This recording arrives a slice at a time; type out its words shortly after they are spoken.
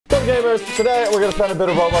up, gamers? Today, we're gonna spend a bit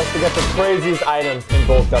of Roblox to get the craziest items in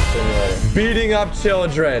Bulked Up Simulator. Beating up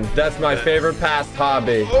children. That's my favorite past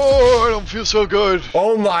hobby. Oh, I don't feel so good.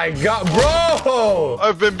 Oh my god, bro!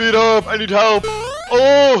 I've been beat up. I need help.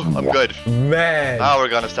 Oh, I'm good. Man. Now we're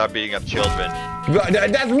gonna start beating up children.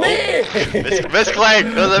 That's me!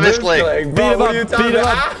 Misclick. There's a misclick. Bro, what are you talking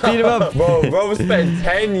about? Beat him up. Bro spent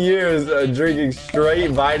 10 years drinking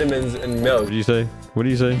straight vitamins and milk. What do you say? What do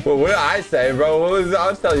you say? Well, what did I say, bro?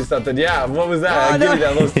 I'll tell you something. Yeah, what was that? I give you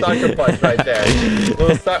that little sucker punch right there.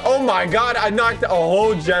 Oh my god, I knocked a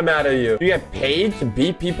whole gem out of you. You get paid to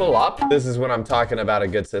beat people up? This is what I'm talking about, a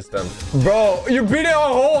good system. Bro, you're beating a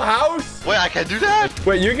whole house? Wait, I can do that?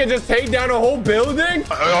 Wait, you can just take down a whole building?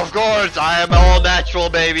 Of course, I am all natural,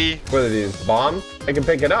 baby. What are these? Bombs? I can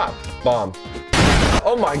pick it up. Bomb.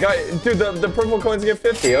 Oh my god, dude, the purple coins get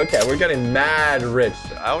 50. Okay, we're getting mad rich.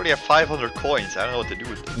 I only have 500 coins. I don't know what to do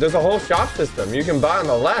with them. There's a whole shop system. You can buy on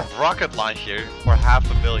the left. Rocket launcher for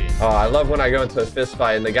 $500,000. Oh, I love when I go into a fist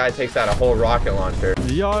fight and the guy takes out a whole rocket launcher.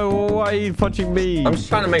 Yo, why are you punching me? I'm just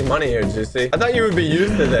trying to make money here, Juicy. I thought you would be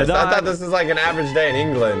used to this. I thought this is like an average day in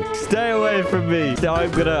England. Stay away from me. I'm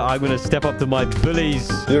gonna step up to my bullies.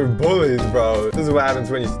 You're bullies, bro. This is what happens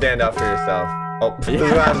when you stand up for yourself. Oh, this is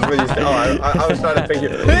what happens when you stand. Oh, I was trying to pick you.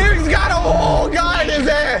 He's got a whole guy in his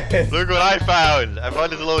head. Look what I found. I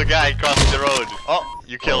found this little guy crossing the road. Oh,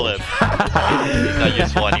 you killed him. He's not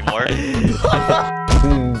useful anymore. You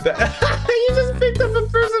just picked up a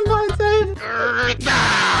person by his head.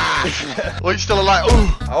 Oh, he's still alive. Ooh.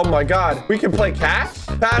 Oh my god. We can play catch?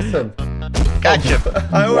 Pass him. Catch him.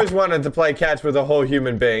 I always wanted to play catch with a whole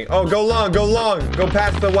human being. Oh, go long, go long. Go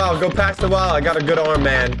past the wall, go past the wall. I got a good arm,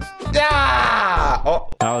 man. Ah! Oh.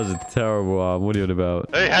 That was a terrible arm. What are you on about?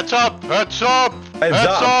 Hey, heads up! Heads up! Heads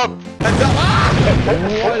up! Heads up! Ah!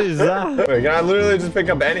 What is that? Wait, can I literally just pick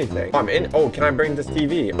up anything? Oh, I'm in. Oh, can I bring this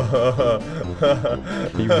TV?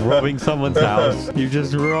 You're robbing someone's house. You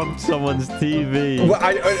just robbed someone's TV. Well,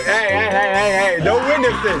 hey! No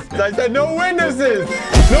witnesses! I said no witnesses!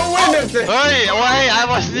 No witnesses! Hey, I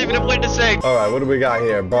wasn't even witnessing. All right, what do we got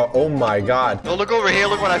here, bro? Oh my god. Oh, look over here.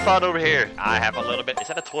 Look what I found over here. I have a little bit. Is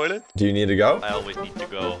that a toilet? Do you need to go? I always need to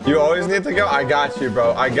go. You always need to go? I got you,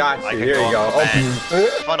 bro. I got you. Here you go. I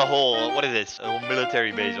found a whole, what is this? A whole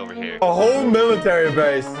military base over here. A whole military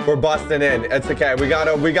base. We're busting in. It's okay. We got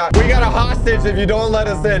a hostage if you don't let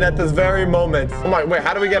us in at this very moment. Oh my, wait,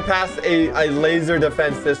 how do we get past a laser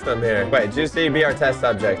defense system here? Wait, Juicy, be our test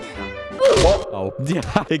subject. Oh, yeah.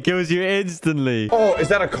 It kills you instantly. Oh, is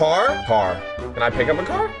that a car? Car. Can I pick up a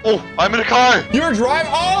car? Oh, I'm in a car. You're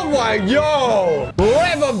driving? Oh my, yo.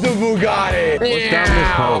 Rev up the Bugatti. What's down this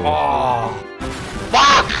hole? Oh.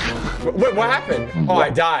 Fuck! Wait, what happened? Oh, I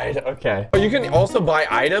died. Okay. Oh, you can also buy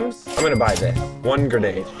items? I'm gonna buy this. 1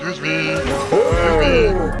 grenade. Excuse me.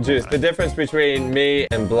 Juice, the difference between me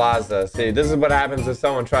and Blaza. See, this is what happens if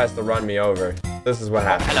someone tries to run me over. This is what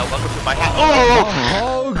happens. Hello, welcome to my house.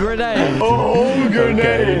 Oh, grenade. Oh,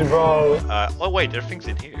 grenade, bro. Oh, wait, there are things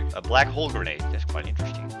in here. A black hole grenade. That's quite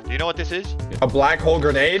interesting. Do you know what this is? A black hole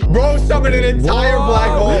grenade? Bro, summon an entire black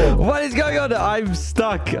hole. What is going on? I'm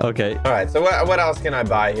stuck. Okay. All right, so what else can I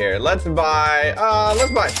buy here? Let's buy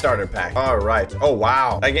a starter pack. All right. Oh,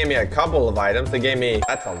 wow. That gave me a couple of items.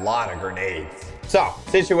 That's a lot of grenades. So,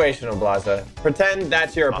 situational, Blaza. Pretend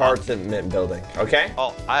that's your apartment building, okay?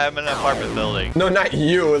 Oh, I am in an apartment building. No, not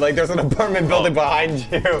you. Like, there's an apartment building behind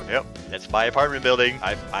you. Yep, that's my apartment building.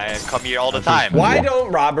 I come here all the time. Why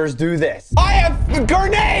don't robbers do this? I have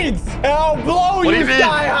grenades! And I'll blow you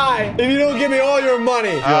sky high if you don't give me all your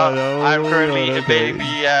money. I'm currently evading the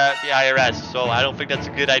IRS, so I don't think that's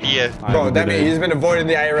a good idea. Bro, that means he's been avoiding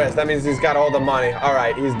the IRS. That means he's got all the money. All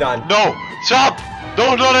right, he's done. No, stop!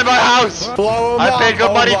 Don't run in my house! Blow him I up. paid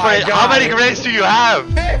good money for it. God. How many grenades do you have?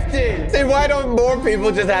 50! See, why don't more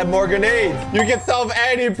people just have more grenades? You can solve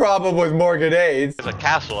any problem with more grenades. There's a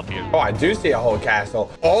castle up here. Oh, I do see a whole castle.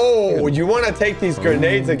 Oh, you want to take these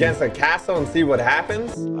grenades against a castle and see what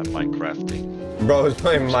happens? I'm Minecrafting. Bro, who's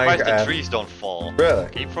playing Minecraft. The trees don't fall. Really?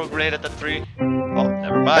 Can you throw a grenade at the tree? Oh,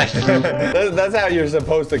 never mind. That's how you're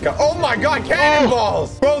supposed to come. Oh my god,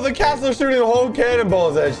 cannonballs! Bro, the castle's shooting whole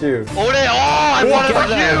cannonballs at you. I wanted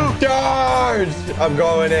you! Charge! I'm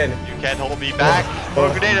going in. You can't hold me back. Throw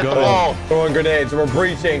a grenade at the wall. Throwing grenades. We're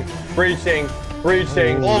breaching. Oh,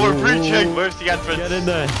 we're breaching. Where's the entrance? Get in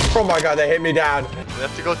there. Oh my god, they hit me down. We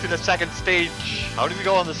have to go to the second stage. How do we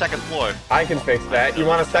go on the second floor? I can fix that. You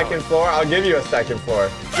want a second floor? I'll give you a second floor.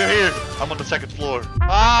 We're here. I'm on the second floor.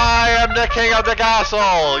 I am the king of the castle.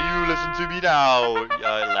 You listen to me now,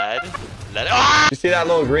 lad. You see that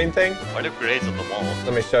little green thing? Why are there grenades on the wall?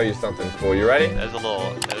 Let me show you something cool. You ready? There's a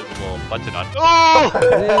little little button on. Oh!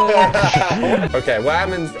 Okay, what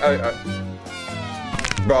happens?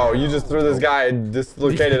 Bro, you just threw this guy and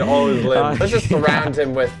dislocated all his limbs. Let's just surround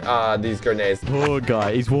him with these grenades. Poor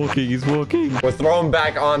guy. He's walking. He's walking. We'll throw him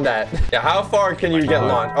back on that. Yeah, how far can you get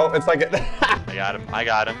launched? Oh, it's like a... I got him. I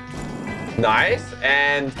got him. Nice.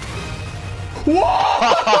 And... Whoa!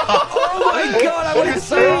 Oh my god, I went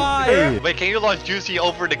so high. Wait, can you launch Juicy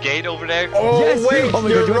over the gate over there? Oh, Yes. wait, Oh my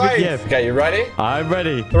you're God, right. yes. Okay, you ready? I'm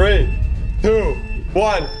ready. 3, 2,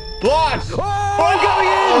 1, launch! Oh, I'm going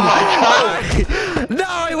in! Oh my god! No,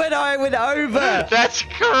 I went over. That's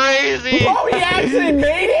crazy! Oh, he actually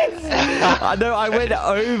made it? I know, I went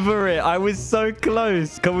over it. I was so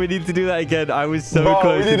close. Come, we need to do that again. I was so Bro,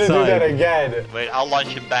 close we need to do that inside. again. Wait, I'll launch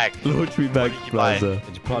him back. Launch me back, What did you buy? Plaza.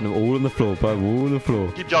 Just plant them all on the floor. Plant them all on the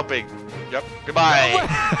floor. Keep jumping. Yep. Goodbye.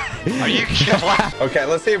 Are you kidding? Okay,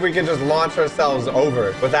 let's see if we can just launch ourselves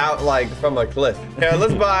over without, like, from a cliff. Here,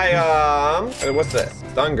 let's buy, what's this?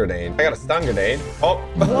 Stun grenade. I got a stun grenade. Oh.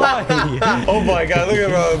 Why? Oh my god, look at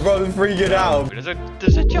bro freaking out. There's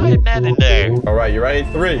a giant man in there. All right, you ready?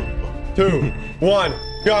 3, 2, 1,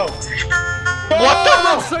 go. What the?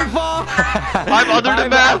 That's so far. I'm under the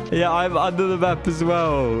map. Yeah, I'm under the map as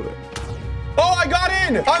well. Oh, I got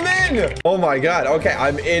in! I'm in! Oh my god, okay,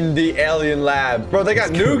 I'm in the alien lab. Bro, they got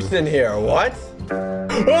nukes in here. What?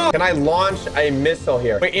 Oh, can I launch a missile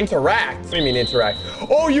here? Wait, interact? What do you mean interact?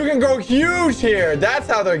 Oh, you can go huge here. That's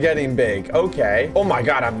how they're getting big. Okay. Oh my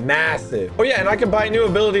god, I'm massive. Oh yeah, and I can buy new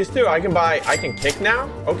abilities too. I can kick now?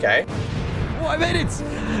 Okay. Oh, I made it.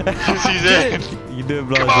 Juicy's in. You do it, Come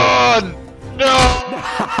Blazer. on! No!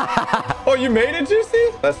 Oh, you made it,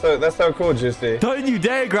 Juicy? That's so cool, Juicy. Don't you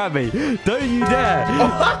dare grab me. Don't you dare.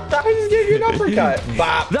 I just gave you an uppercut.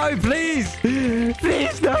 Bop. No, please.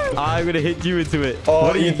 Please, no. I'm going to hit you into it. Oh,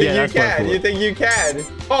 What do you think get? you That's my can? fault. You think you can?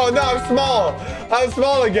 Oh, no, I'm small. I'm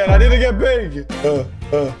small again. I need to get big.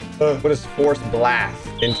 What is Force Blast?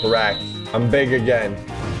 Interact. I'm big again.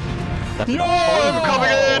 Yo! I'm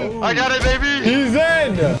coming in! I got it, baby! He's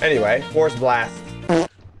in! Anyway, Force Blast.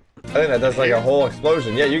 I think that does like a whole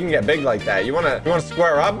explosion. Yeah, you can get big like that. You wanna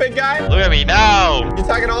square up, big guy? Look at me now! You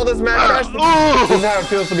talking all this mad trash? This is how it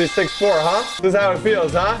feels to be 6'4", huh? This is how it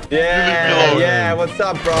feels, huh? Yeah, yeah. What's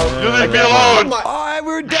up, bro? You leave me alone! Oh,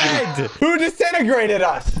 we're dead. Who disintegrated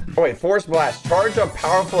us? Oh wait, Force Blast. Charge up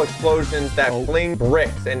powerful explosions that fling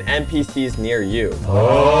bricks and NPCs near you.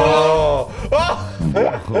 Oh!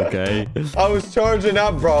 Okay. I was charging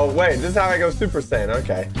up, bro. Wait, this is how I go Super Saiyan.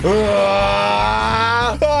 Okay.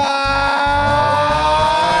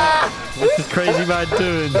 What's this crazy man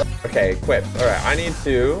doing? Okay, equipped. All right, I need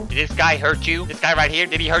to... Did this guy hurt you? This guy right here,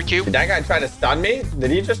 did he hurt you? Did that guy try to stun me?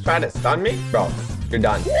 Did he just try to stun me? Bro, you're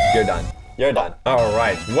done. You're done. You're done. All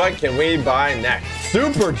right, what can we buy next?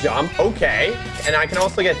 Super jump. Okay. And I can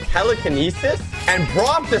also get telekinesis and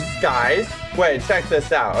prop disguise. Wait, check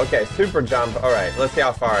this out. Okay, super jump. All right, let's see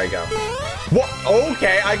how far I go. What?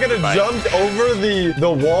 Okay, I could have jumped over the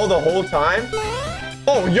wall the whole time.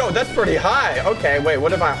 Oh, yo, that's pretty high. Okay, wait,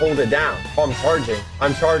 what if I hold it down? Oh, I'm charging.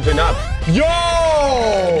 I'm charging up. Yo!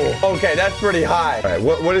 Okay, that's pretty high. All right,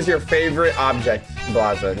 what is your favorite object,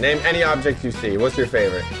 Blaza? Name any object you see. What's your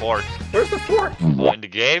favorite? Fork. Where's the fork? In the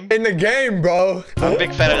game? In the game, bro. I'm a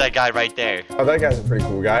big fan of that guy right there. Oh, that guy's a pretty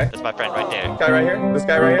cool guy. That's my friend right there. This guy right here? This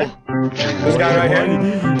guy right here? This guy right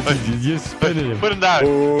here? You're spinning him. Put him down.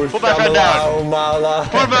 Ooh, Put my friend down. Shamala.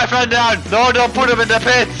 Put my friend down. No, don't put him in the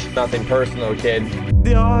pit. Nothing personal, kid.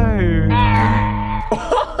 No.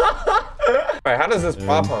 All right, how does this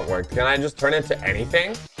prop hunt work? Can I just turn it to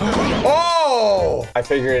anything? Oh! I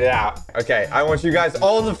figured it out. Okay, I want you guys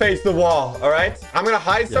all to face the wall, all right? I'm gonna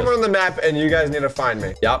hide somewhere on the map, and you guys need to find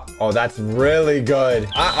me. Yep. Oh, that's really good.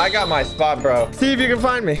 I got my spot, bro. See if you can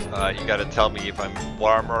find me. You gotta tell me if I'm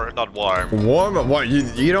warm or not warm. Warm? What?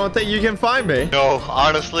 You don't think you can find me? No,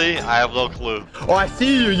 honestly, I have no clue. Oh, I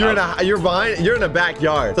see you. You're in the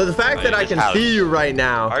backyard. So the fact that I can see you right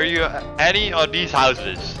now. Are you any of these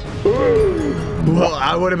houses? Well,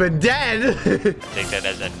 I would have been dead. Take that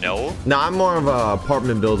as a no. No, I'm more of a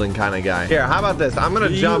apartment building kind of guy. Here, how about this? I'm gonna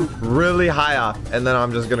jump really high up, and then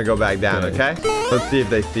I'm just gonna go back down. Okay? Let's see if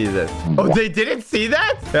they see this. Oh, they didn't see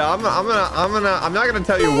that? Yeah, I'm not gonna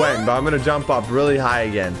tell you when, but I'm gonna jump up really high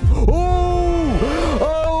again.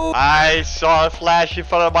 Oh! I saw a flash in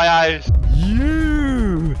front of my eyes.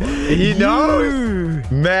 He knows.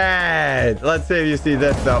 Man, let's see if you see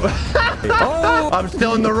this though. Oh, I'm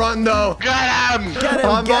still in the run though. Get him!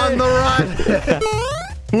 I'm on the run.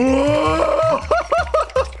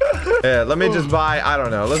 Yeah, let me just buy, I don't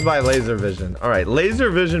know. Let's buy laser vision. All right, laser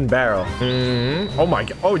vision barrel. Oh my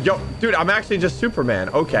god. Oh, yo, dude, I'm actually just Superman.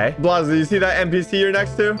 Okay. Blaza, you see that NPC you're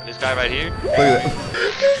next to? This guy right here. Look at that.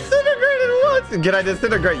 Disintegrated once. Can I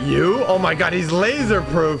disintegrate you? Oh my god, he's laser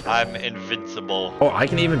proof. I'm invincible. Oh, I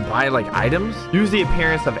can even buy like items? Use the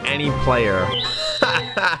appearance of any player.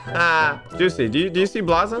 Juicy, do you see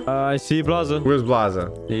Blaza? I see Blaza. Where's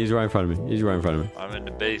Blaza? He's right in front of me. He's right in front of me. I'm in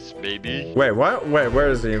the base, baby. Wait, what? Wait, where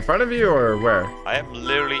is he? In front of you or where? I am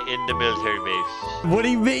literally in the military base. What do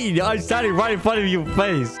you mean? I'm standing right in front of your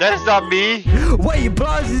face. That's not me. Wait,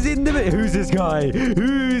 Blaza's in the... Who's this guy?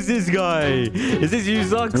 Who's this guy? Is this you,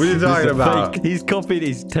 Socks? What are you talking about? Fake. He's copied.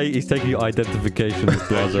 He's taking your identification,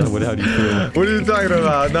 Blaza. How do you feel? What are you talking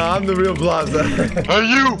about? No, I'm the real Blaza. Hey,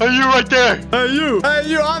 you right there. Hey, you. Hey,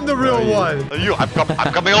 you. I'm the real one. Hey, you. I'm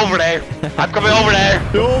coming over there. I'm coming over there.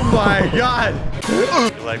 Oh my god.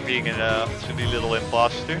 You like being a silly little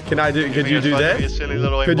imposter? Could you do this? Silly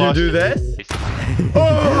little Could you imposter? do this?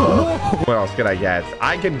 Oh! What else could I get?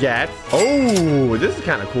 I could get... Oh, this is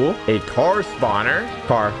kind of cool. A car spawner.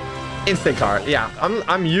 Car. Instant car. Yeah,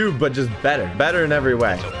 I'm you, but just better. Better in every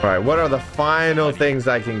way. All right, what are the final things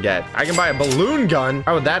I can get? I can buy a balloon gun.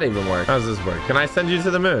 How would that even work? How does this work? Can I send you to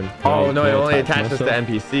the moon? Oh, no, it only attaches to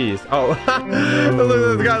NPCs. Oh, look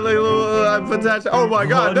at this guy. Attached. Oh, my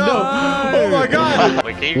God, no. Oh, my God.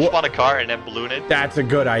 Wait, can you spawn a car and then balloon it? That's a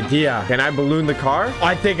good idea. Can I balloon the car?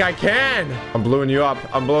 I think I can. I'm blowing you up.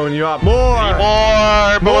 I'm blowing you up. More.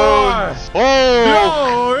 More balloons.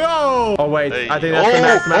 Oh. Yo. Oh, wait. Hey. I think that's the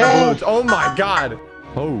max amount of balloons. Oh my god.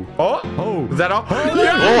 Oh. Oh. Is that all?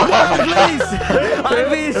 Please. I'm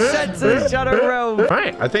being sent to the shadow realm. All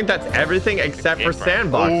right. I think that's everything except for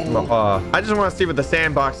sandbox. I just want to see what the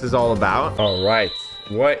sandbox is all about. All right.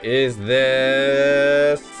 What is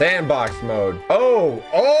this? Sandbox mode.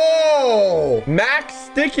 Oh, max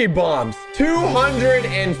sticky bombs.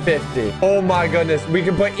 250. Oh my goodness. We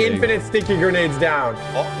can put infinite sticky grenades down.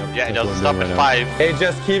 Oh, yeah, it doesn't stop at 5. It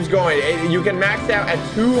just keeps going. You can max out at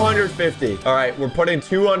 250. All right, we're putting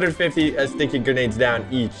 250 sticky grenades down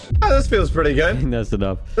each. Oh, this feels pretty good. That's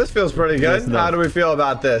enough. This feels pretty good. How do we feel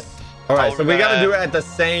about this? All right, so we got to do it at the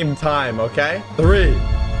same time, okay? 3,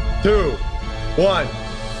 2, 1,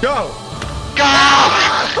 go! Go!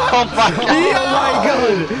 Oh my god! Oh my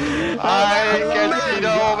god!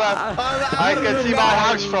 I can see my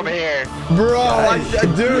house from here. Bro,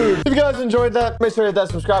 dude. If you guys enjoyed that, make sure to hit that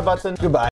subscribe button. Goodbye.